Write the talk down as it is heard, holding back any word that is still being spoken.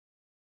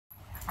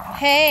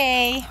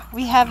Hey,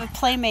 we have a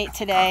playmate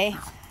today.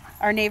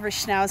 Our neighbor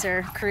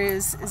Schnauzer,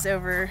 Cruz, is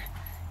over.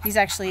 He's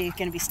actually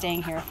going to be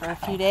staying here for a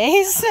few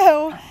days.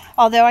 So,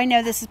 although I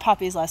know this is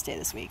Poppy's last day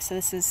this week, so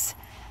this is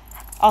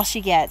all she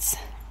gets.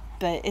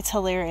 But it's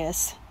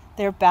hilarious.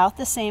 They're about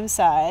the same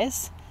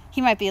size. He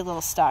might be a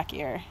little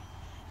stockier.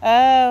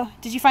 Oh,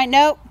 did you find?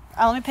 Nope.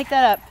 Oh, let me pick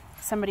that up.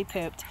 Somebody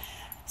pooped.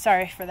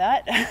 Sorry for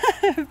that.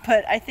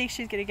 But I think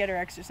she's going to get her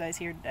exercise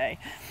here today.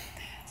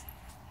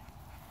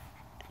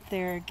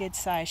 They're a good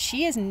size.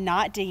 She is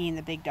not digging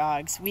the big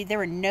dogs. There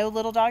were no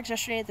little dogs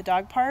yesterday at the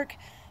dog park,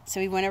 so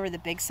we went over the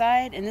big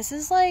side, and this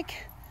is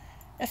like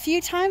a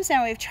few times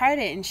now we've tried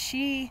it, and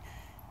she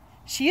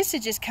used to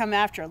just come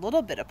after a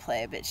little bit of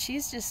play, but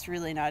she's just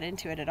really not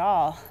into it at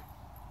all.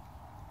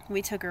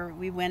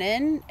 We went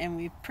in, and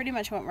we pretty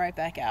much went right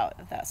back out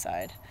of that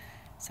side.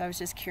 So I was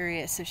just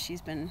curious if she's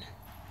been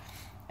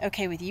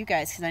okay with you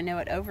guys, because I know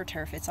at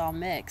Overturf it's all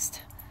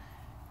mixed.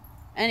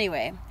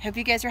 Anyway, hope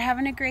you guys are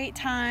having a great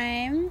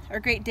time, or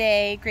great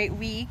day, great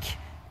week,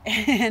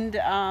 and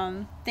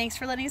thanks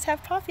for letting us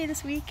have Poppy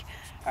this week.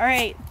 All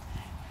right,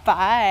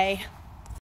 bye.